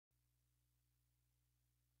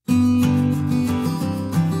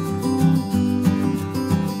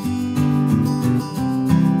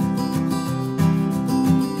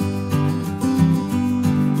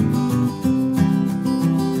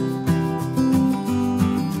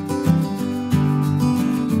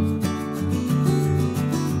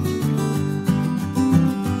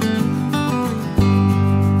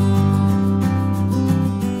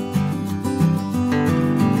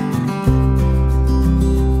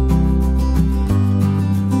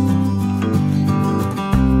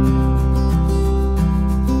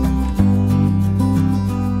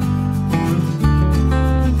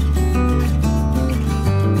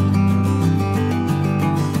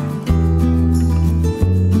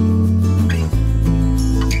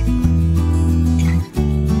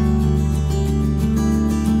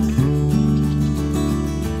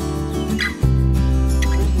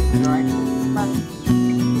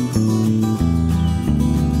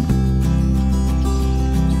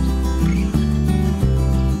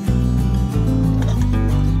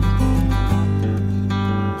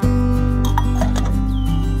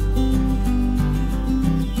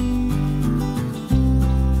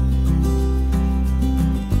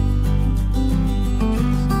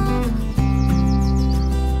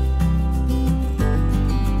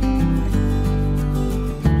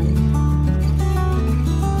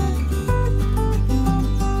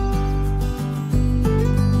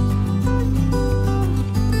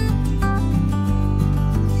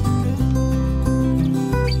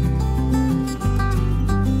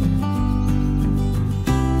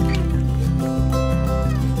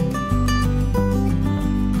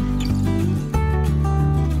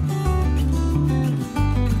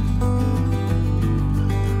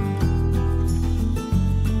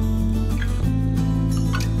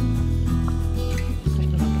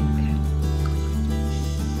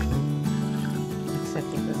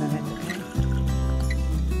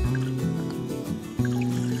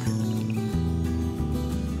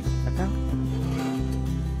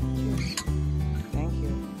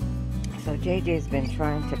JJ's been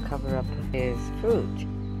trying to cover up his fruit.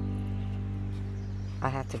 I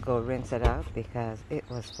had to go rinse it out because it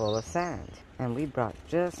was full of sand, and we brought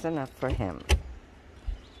just enough for him.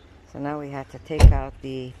 So now we had to take out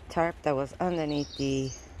the tarp that was underneath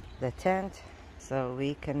the tent so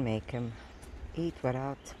we can make him eat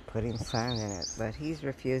without putting sand in it, but he's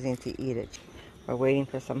refusing to eat it. We're waiting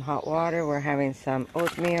for some hot water. We're having some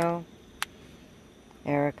oatmeal.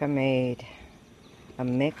 Erica made a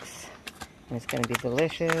mix, and it's going to be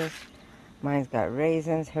delicious. Mine's got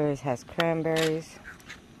raisins. Hers has cranberries.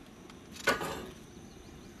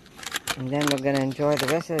 And then we're going to enjoy the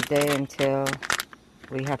rest of the day until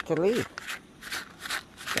we have to leave.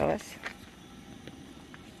 Show us.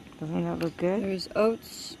 Doesn't that look good? There's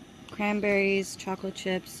oats, cranberries, chocolate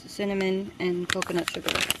chips, cinnamon, and coconut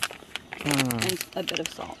sugar. And a bit of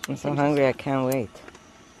salt. I'm so hungry, I can't wait.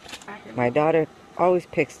 My daughter always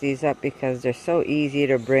picks these up because they're so easy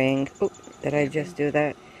to bring. Oh, did I just do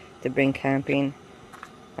that? To bring camping.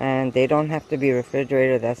 And they don't have to be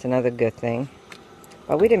refrigerated. That's another good thing.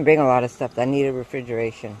 But we didn't bring a lot of stuff that needed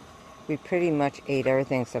refrigeration. We pretty much ate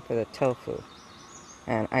everything except for the tofu.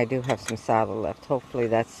 And I do have some salad left. Hopefully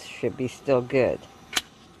that should be still good.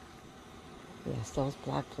 Yes, those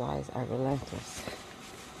black flies are relentless.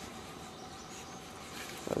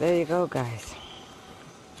 So there you go, guys.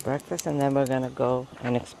 Breakfast, and then we're going to go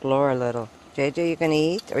and explore a little. JJ, you going to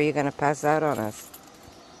eat, or are you going to pass out on us?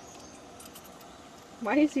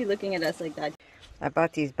 Why is he looking at us like that? I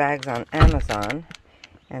bought these bags on Amazon.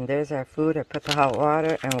 And there's our food. I put the hot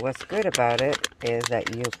water, and what's good about it is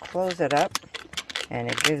that you close it up, and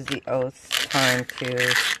it gives the oats time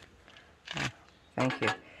to. Thank you.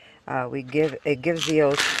 It gives the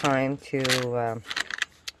oats time to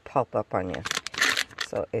pulp up on you,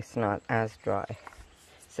 so it's not as dry.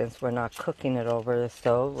 Since we're not cooking it over the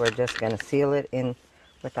stove, we're just gonna seal it in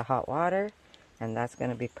with the hot water, and that's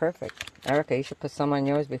gonna be perfect. Erica, you should put some on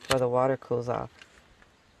yours before the water cools off.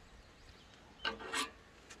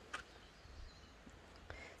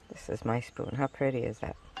 This is my spoon. How pretty is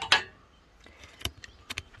that?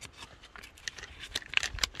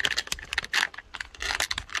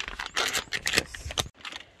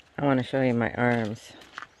 I want to show you my arms.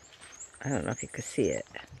 I don't know if you can see it.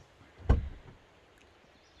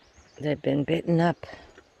 They've been bitten up.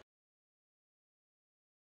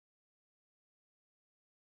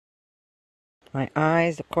 My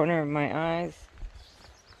eyes, the corner of my eyes.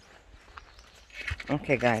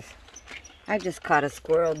 Okay, guys. I just caught a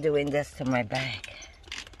squirrel doing this to my bag.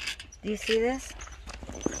 Do you see this?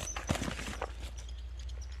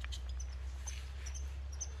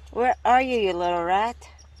 Where are you, you little rat?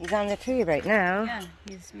 He's on the tree right now. Yeah,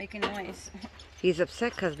 he's making noise. He's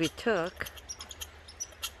upset because we took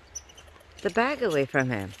the bag away from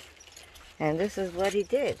him. And this is what he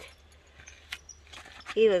did.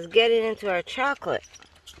 He was getting into our chocolate.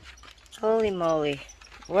 Holy moly.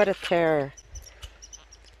 What a terror.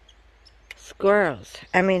 Squirrels.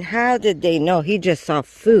 I mean, how did they know? He just saw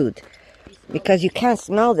food. Because you can't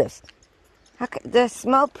smell this. They're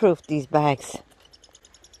smell-proof, these bags.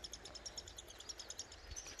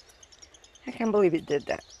 I can't believe he did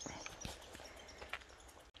that.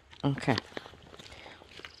 Okay.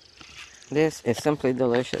 This is simply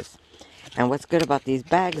delicious. And what's good about these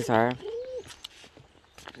bags are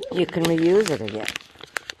you can reuse it again.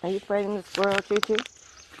 Are you fighting the squirrel, Chi-Chi?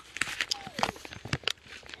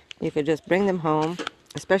 You could just bring them home,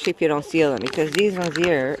 especially if you don't seal them, because these ones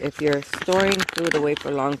here, if you're storing food away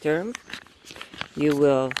for long term, you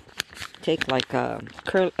will take like a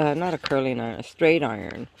not a curling iron, a straight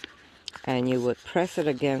iron, and you would press it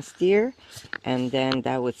against here, and then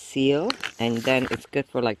that would seal, and then it's good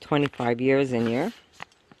for like 25 years in here.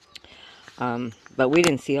 But we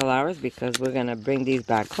didn't seal ours because we're gonna bring these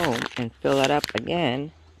back home and fill it up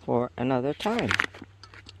again for another time.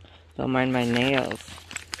 Don't mind my nails.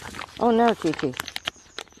 Oh no, Kiki.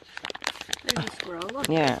 There's a squirrel. Look.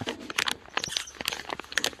 Yeah.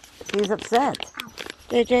 He's upset.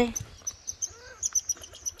 JJ.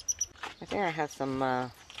 I think I have some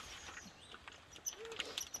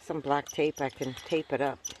black tape. I can tape it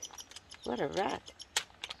up. What a rat.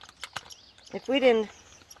 If we didn't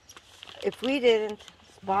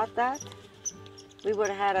spot that, we would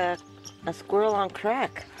have had a squirrel on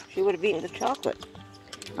crack. She would have eaten the chocolate.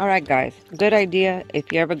 Alright guys, good idea if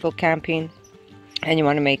you ever go camping and you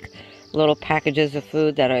want to make little packages of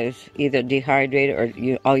food that is either dehydrated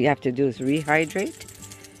or all you have to do is rehydrate.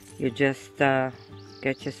 You just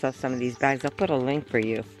get yourself some of these bags. I'll put a link for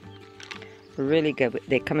you. Really good.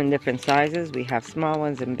 They come in different sizes. We have small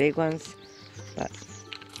ones and big ones, but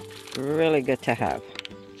really good to have.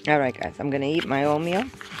 Alright guys, I'm going to eat my oatmeal.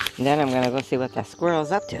 And then I'm gonna go see what that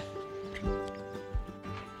squirrel's up to.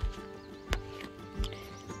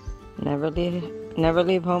 Never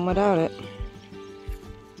leave home without it.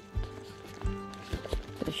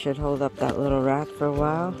 This should hold up that little rat for a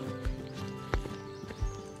while.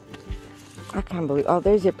 I can't believe, oh,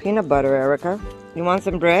 there's your peanut butter, Erica. You want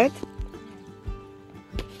some bread?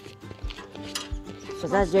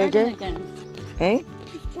 Is that JJ? Hey?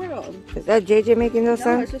 It's a squirrel. Is that JJ making those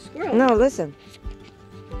sounds? No, it's a squirrel. No, listen.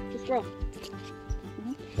 It's a squirrel.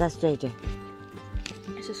 That's JJ.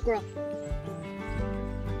 It's a squirrel.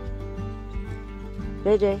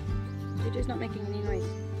 JJ. JJ's not making any noise.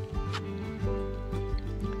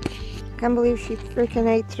 Can't believe she freaking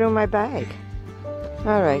ate through my bag.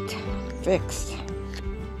 All right, fixed.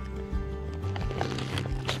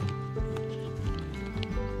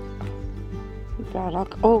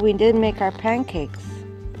 Oh, we did make our pancakes.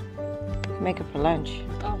 Make it for lunch.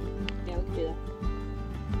 Oh, yeah, we can do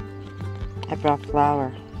that. I brought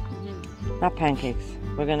flour. Not pancakes.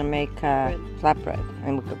 We're gonna make flatbread,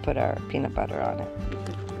 and we could put our peanut butter on it.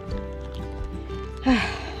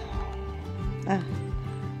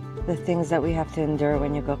 The things that we have to endure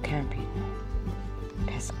when you go camping.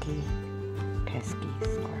 Pesky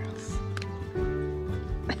squirrels.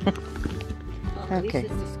 Okay,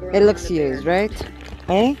 it looks used, right?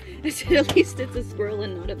 Eh? I said at least it's a squirrel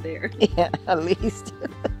and not a bear. Yeah, at least.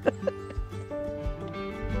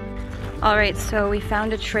 Alright, so we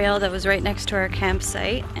found a trail that was right next to our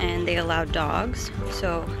campsite and they allowed dogs.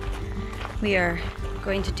 So we are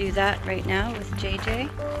going to do that right now with JJ.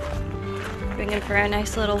 Bring him for a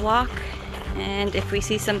nice little walk, and if we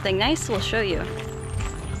see something nice, we'll show you.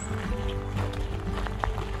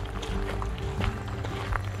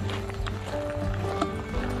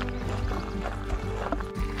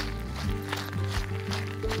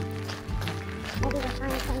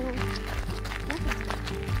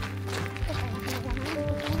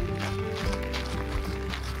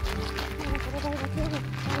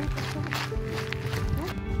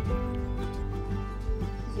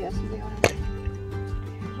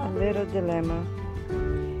 A little dilemma.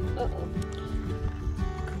 Uh-oh.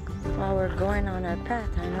 While we're going on our path,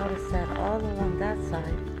 I noticed that all along that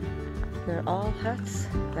side, they're all huts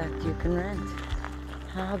that you can rent.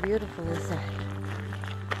 How beautiful is that?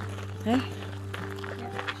 Hey?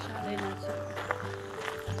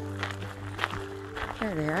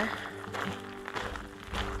 There they are.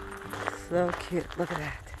 So cute. Look at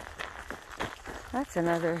that. That's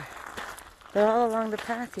another. They're all along the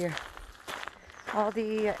path here.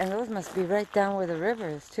 And those must be right down where the river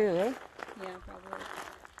is too, eh? Yeah, probably.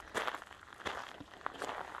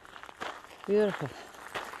 Beautiful.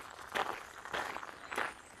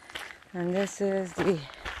 And this is the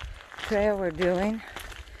trail we're doing,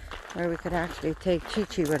 where we could actually take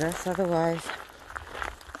Chi-Chi with us. Otherwise,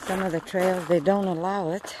 some of the trails, they don't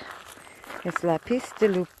allow it. It's La Piste de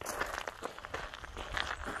Loup.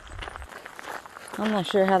 I'm not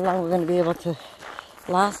sure how long we're going to be able to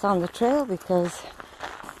last on the trail because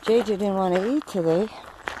JJ didn't want to eat today.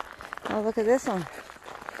 Oh, look at this one.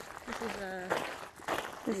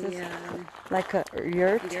 This is like a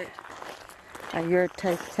yurt. A yurt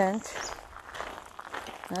type tent.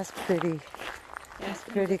 That's pretty. Yeah, that's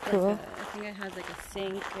pretty cool. I think it has like a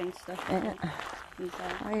sink and stuff.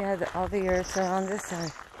 Inside. Oh yeah, all the yurts are on this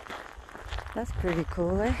side. That's pretty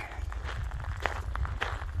cool, eh?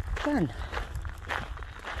 Fun.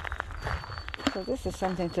 So this is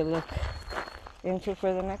something to look into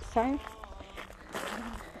for the next time.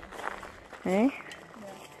 Eh? Yeah.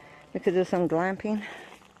 We could do some glamping.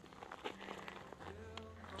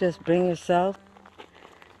 Just bring yourself.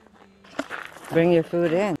 Bring your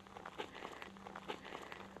food in.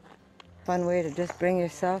 Fun way to just bring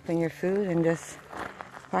yourself and your food and just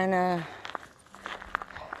find and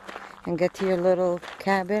get to your little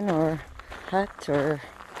cabin or hut, or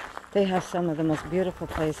they have some of the most beautiful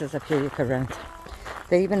places up here you could rent.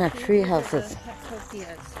 They even have tree houses.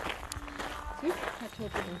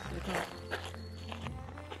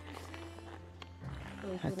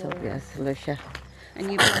 Yes, Lucia.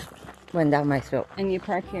 And you park. Went down my throat. And you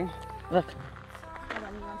park here. Look.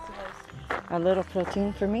 A little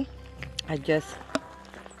protein for me. I just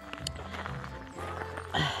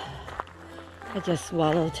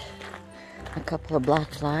swallowed a couple of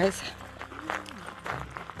black flies.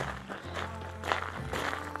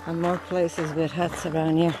 And more places with huts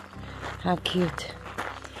around here. How cute.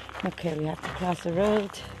 Okay, we have to cross the road.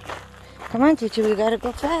 Come on, Chichi, we gotta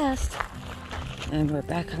go fast. And we're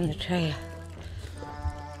back on the trail.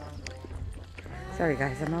 Sorry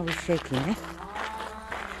guys, I'm always shaking, eh?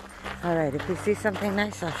 Alright, if we see something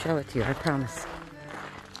nice, I'll show it to you, I promise.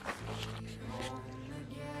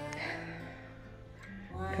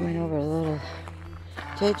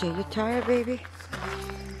 JJ, you tired, baby?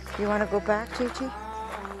 You want to go back, Chi-Chi?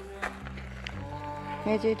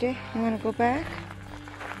 Hey, JJ, you want to go back?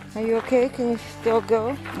 Are you okay? Can you still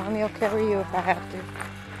go? Mommy will carry you if I have to. You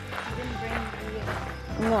didn't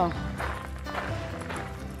bring the... No.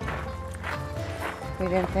 We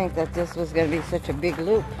didn't think that this was going to be such a big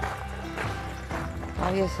loop.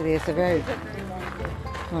 Obviously, it's a very...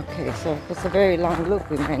 Okay, so if it's a very long loop,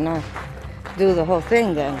 we might not do the whole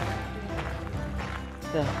thing then.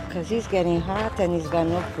 So, because he's getting hot and he's got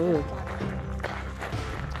no food.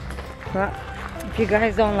 Well, if you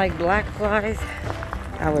guys don't like black flies,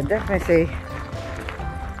 I would definitely say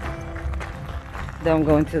don't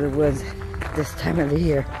go into the woods this time of the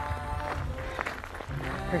year.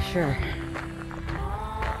 For sure.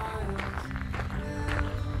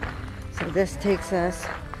 So this takes us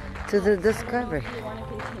to the Discovery.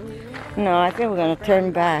 No, I think we're going to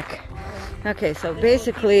turn back. Okay, so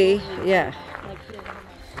basically, yeah.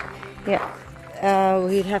 Yeah,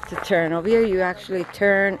 we'd have to turn. Over here you actually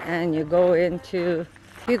turn and you go into,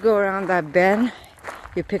 you go around that bend,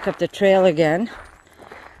 you pick up the trail again.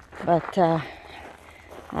 But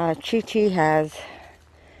Chi-Chi has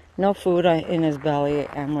no food in his belly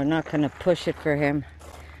and we're not going to push it for him.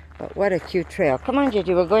 But what a cute trail. Come on,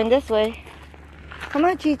 Gigi, we're going this way. Come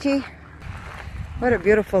on, Chi-Chi. What a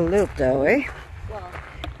beautiful loop though, eh?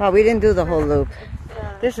 Well, we didn't do the whole loop.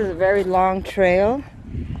 This is a very long trail.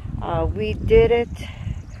 We did it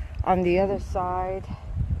on the other side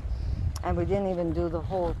and we didn't even do the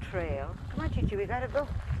whole trail. Come on, Chi-Chi, we gotta go.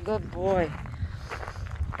 Good boy.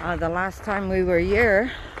 The last time we were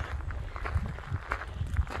here,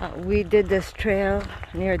 we did this trail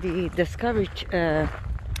near the Discovery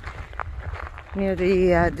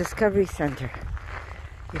Discovery Center.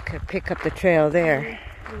 You could pick up the trail there.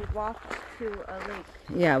 We walked to a lake.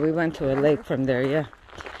 Yeah, we went to a lake from there, yeah.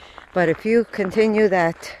 But if you continue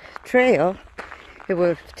that trail, it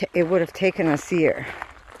would have taken us here.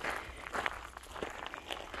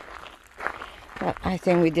 But I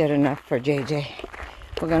think we did enough for JJ.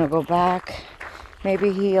 We're gonna go back.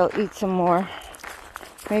 Maybe he'll eat some more.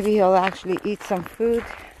 Maybe he'll actually eat some food.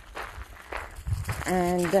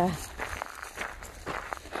 And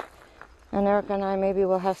Erica and I maybe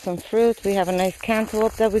will have some fruit. We have a nice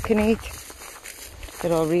cantaloupe that we can eat.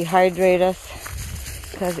 It'll rehydrate us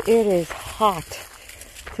because it is hot.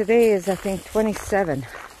 Today is, I think, 27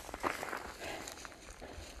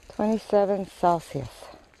 Celsius.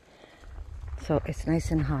 So it's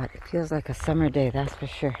nice and hot. It feels like a summer day, that's for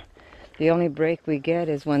sure. The only break we get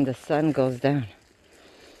is when the sun goes down.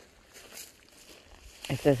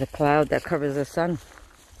 If there's a cloud that covers the sun.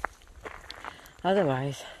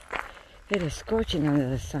 Otherwise, it is scorching under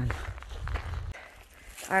the sun.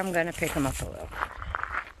 I'm gonna pick him up a little.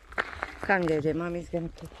 Come, JJ, Mommy's gonna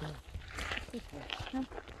pick you up. Come,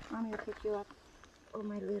 Mommy will pick you up. Oh,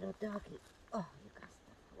 my little doggy. Oh, you got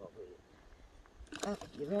stuff all over you. Okay,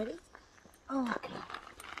 you ready? Oh, okay.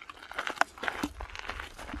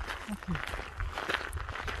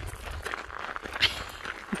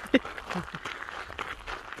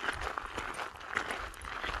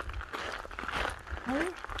 Hey,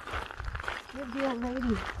 you'll be a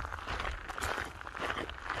lady.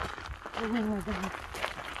 Oh my God.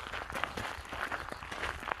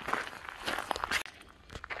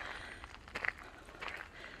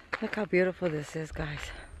 Look how beautiful this is,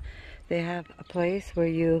 guys. They have a place where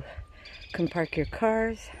you can park your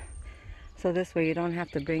cars. So this way you don't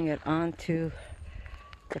have to bring it onto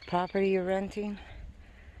the property you're renting.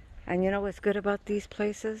 And you know what's good about these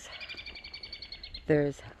places?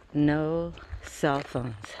 There's no cell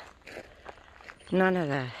phones. None of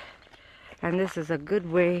that. And this is a good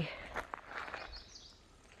way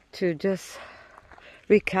to just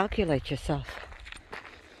recalculate yourself.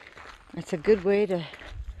 It's a good way to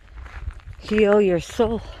heal your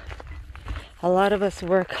soul. A lot of us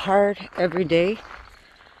work hard every day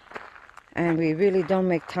and we really don't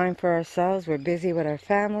make time for ourselves. We're busy with our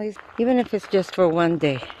families. Even if it's just for one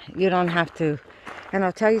day, you don't have to. And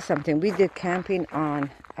I'll tell you something, we did camping on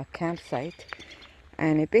a campsite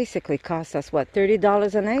and it basically cost us, what,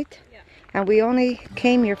 $30 a night? Yeah. And we only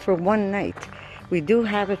came here for one night. We do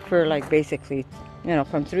have it for like basically, you know,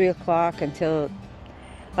 from 3 o'clock until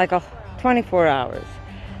like 24 hours.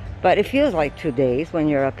 But it feels like 2 days when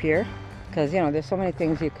you're up here because, you know, there's so many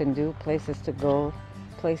things you can do, places to go,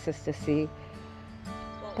 places to see.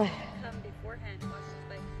 Well, but come beforehand,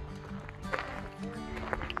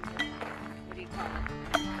 what do you call it?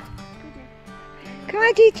 Come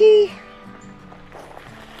on, Gigi.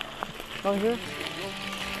 Oh, here.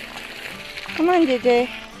 Come on, JJ.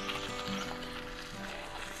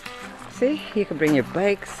 See, you can bring your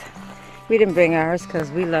bikes. We didn't bring ours because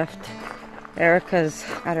we left Erica's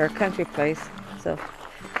at our country place. So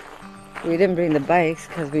we didn't bring the bikes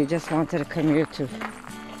because we just wanted to come here to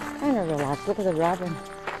kind of relax. Look at the robin.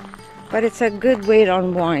 But it's a good way to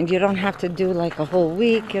unwind. You don't have to do like a whole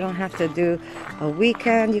week. You don't have to do a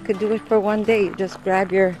weekend. You could do it for one day. You just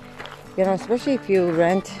grab your, you know, especially if you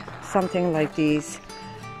rent something like these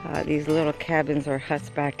little cabins or huts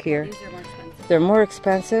back here. These are more expensive. They're more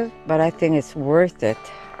expensive, but I think it's worth it.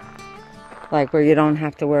 Like where you don't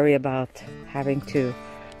have to worry about having to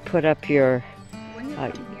put up your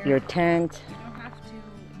tent. You don't have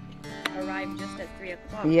to arrive just at 3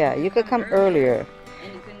 o'clock. Yeah, you could come earlier.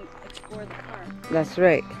 And you can explore the park. That's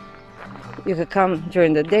right. You could come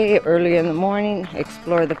during the day, early in the morning,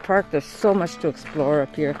 explore the park. There's so much to explore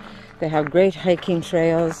up here. They have great hiking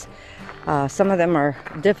trails. Some of them are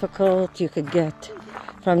difficult. You could get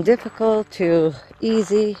from difficult to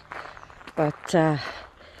easy, but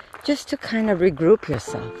just to kind of regroup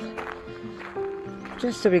yourself.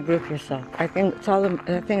 Just to regroup yourself. I think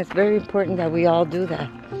it's very important that we all do that.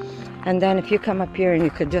 And then if you come up here and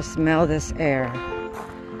you could just smell this air,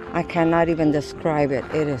 I cannot even describe it.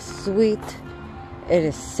 It is sweet. It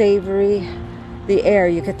is savory. The air,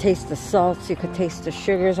 you could taste the salts. You could taste the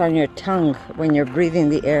sugars on your tongue when you're breathing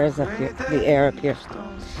the air up here.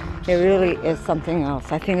 It really is something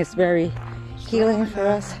else. I think it's very healing for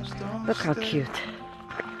us. Look how cute.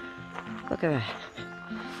 Look at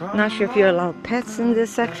that. Not sure if you allow pets in this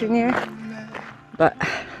section here, but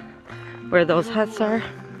where those huts are.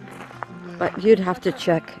 But you'd have to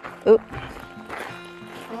check. Oop.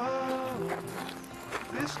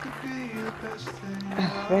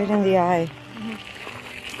 Right in the eye.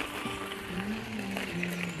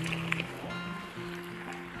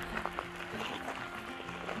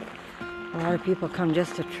 A lot of people come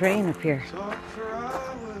just to train up here.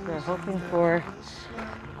 They're hoping for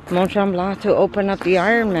Mont Tremblant to open up the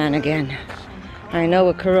Ironman again. I know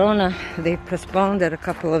with Corona, they postponed it a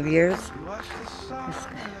couple of years.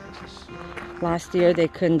 Last year they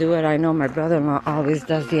couldn't do it. I know my brother-in-law always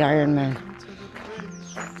does the Ironman.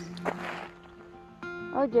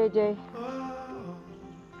 Oh, JJ.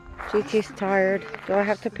 GT's tired. Do I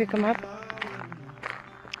have to pick him up?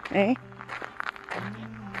 Eh?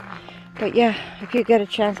 But yeah, if you get a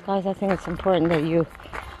chance, guys, I think it's important that you,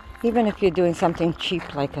 even if you're doing something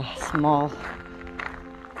cheap like a small,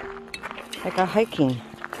 like a hiking,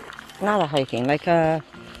 not a hiking, like a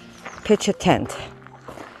pitch a tent.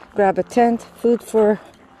 Grab a tent, food for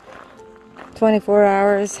 24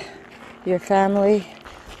 hours, your family.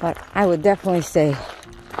 But I would definitely say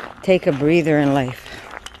take a breather in life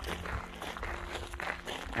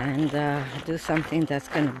and do something that's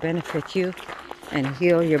going to benefit you and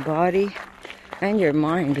heal your body and your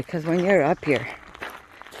mind, because when you're up here,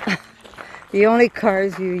 the only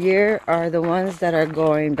cars you hear are the ones that are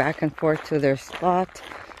going back and forth to their spot,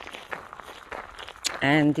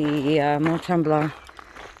 and the Mont Tremblant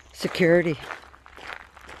security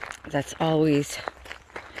that's always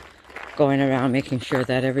going around making sure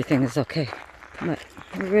that everything is okay. But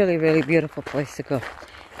really, really beautiful place to go.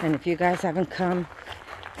 And if you guys haven't come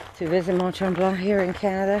to visit Mont Tremblant here in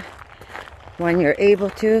Canada, when you're able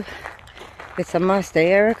to, it's a must, eh,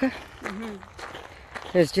 Erica? Mm-hmm.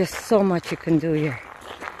 There's just so much you can do here.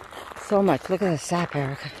 So much. Look at the sap,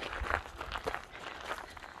 Erica.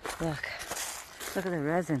 Look. Look at the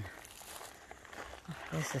resin. Oh,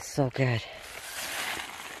 this is so good.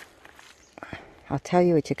 I'll tell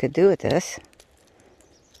you what you could do with this.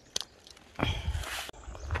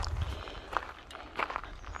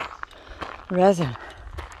 Resin.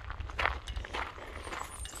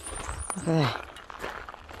 Look at that.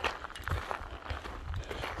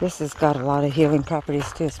 This has got a lot of healing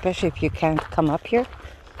properties too, especially if you can't come up here.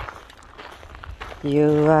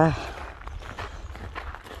 You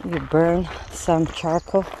burn some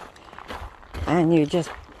charcoal and you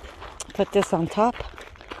just put this on top,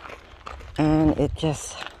 and it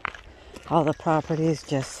just, all the properties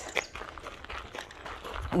just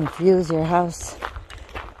infuse your house,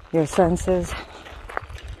 your senses.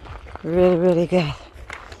 Really, really good.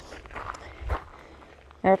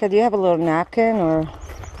 Erica, do you have a little napkin or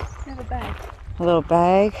I have a bag? A little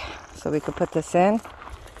bag so we could put this in?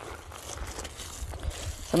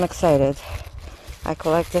 So I'm excited. I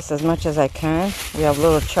collect this as much as I can. We have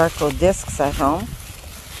little charcoal discs at home.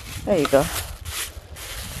 There you go.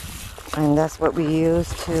 And that's what we use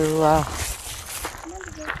to,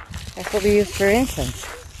 that's what we use for incense.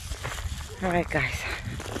 Alright guys.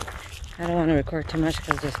 I don't want to record too much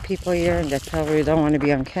because there's people here and they probably don't want to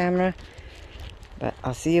be on camera. But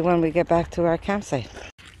I'll see you when we get back to our campsite.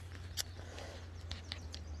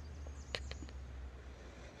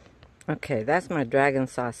 Okay, that's my dragon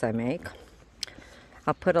sauce I make.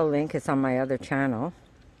 I'll put a link. It's on my other channel.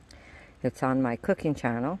 It's on my cooking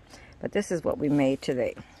channel. But this is what we made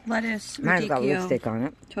today. Lettuce, Mine's got lipstick on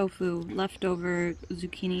it. tofu, leftover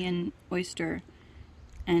zucchini and oyster,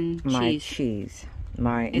 and My cheese. cheese.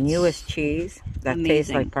 My newest cheese that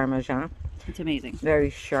tastes like Parmesan. It's amazing. Very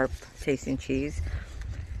sharp tasting cheese.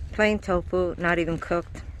 Plain tofu, not even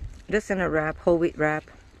cooked. Just in a wrap, whole wheat wrap.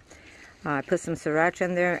 I put some sriracha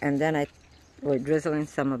in there, and then we're drizzling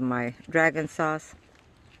some of my dragon sauce.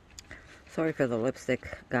 Sorry for the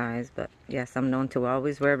lipstick, guys, but yes, I'm known to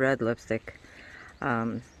always wear red lipstick.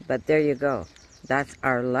 But there you go. That's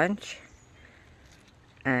our lunch.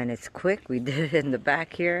 And it's quick. We did it in the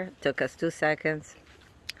back here. Took us 2 seconds.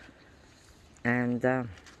 And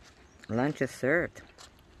lunch is served.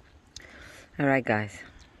 Alright, guys.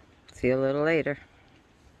 See you a little later.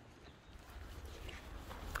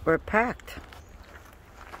 We're packed.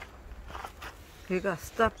 You got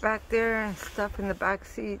stuff back there and stuff in the back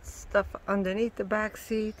seat, stuff underneath the back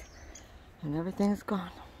seat, and everything's gone.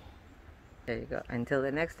 There you go. Until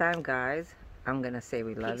the next time, guys, I'm gonna say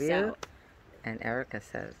we love you. Out. And Erica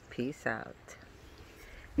says, peace out.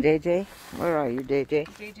 JJ, where are you, JJ?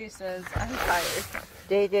 JJ says, I'm tired.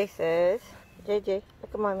 JJ says, JJ,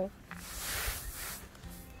 look at mommy.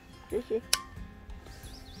 JJ.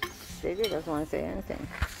 JJ doesn't want to say anything.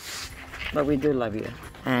 But we do love you.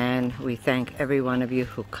 And we thank every one of you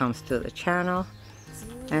who comes to the channel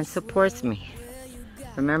and supports me.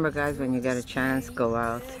 Remember, guys, when you get a chance, go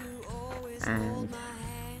out and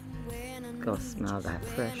go smell that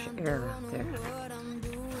fresh air out there.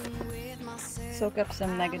 Soak up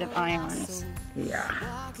some negative ions. Yeah.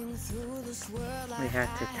 We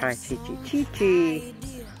have to tie Chi-Chi.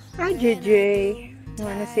 Hi, JJ. You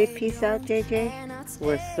want to say peace out, JJ?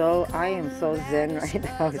 I am so zen right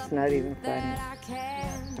now, it's not even funny.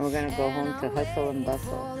 And we're going to go home to hustle and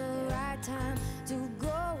bustle.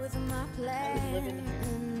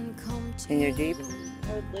 In your Jeep?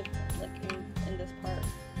 I would live like in this part.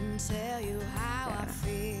 Yeah.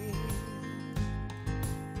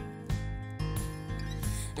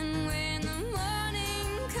 And when the morning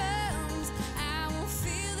comes, I will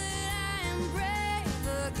feel that I am brave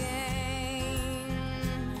again.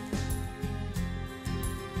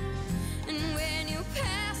 And when you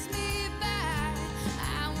pass me by,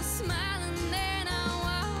 I will smile and then I'll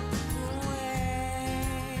walk away.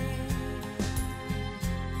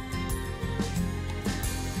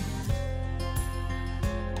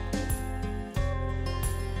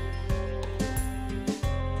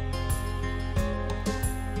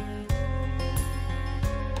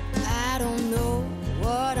 I don't know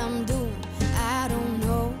what I'm doing, I don't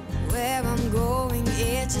know where I'm going.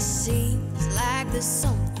 It just seems like there's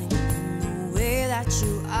something in the way that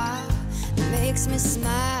you are. It makes me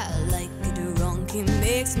smile like a drunk, it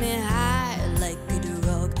makes me high like a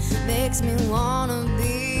drug, makes me wanna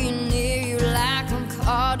be near you like I'm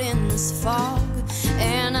caught in this fog.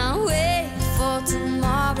 And I wait for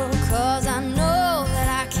tomorrow, cause I know that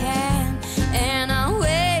I can. And I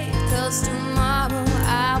wait, cause tomorrow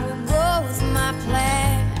I will go with my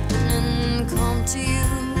plan and come to you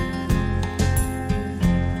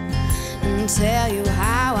and tell you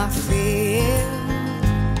how I feel.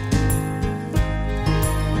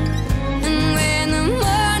 And when the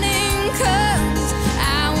morning comes,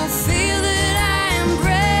 I will feel that I am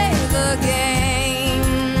brave again.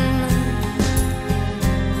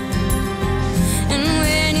 And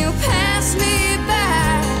when you pass me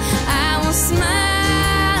by, I will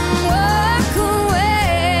smile and walk away.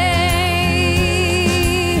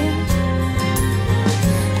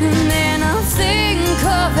 And then I'll think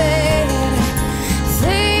of it,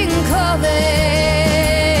 think of it.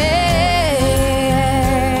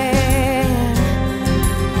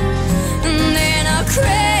 And then I'll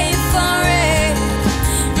crave for it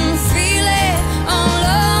and feel it all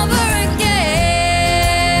over again.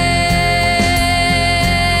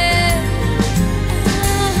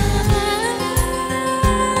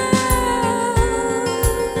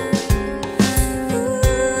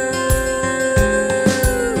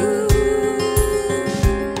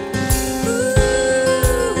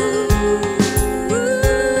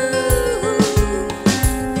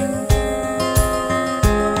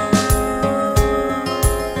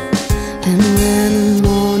 And when the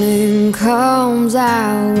morning comes,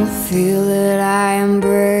 I will feel that I am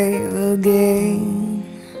brave again.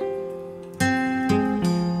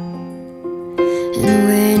 And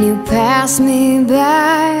when you pass me by,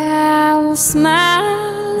 I will smile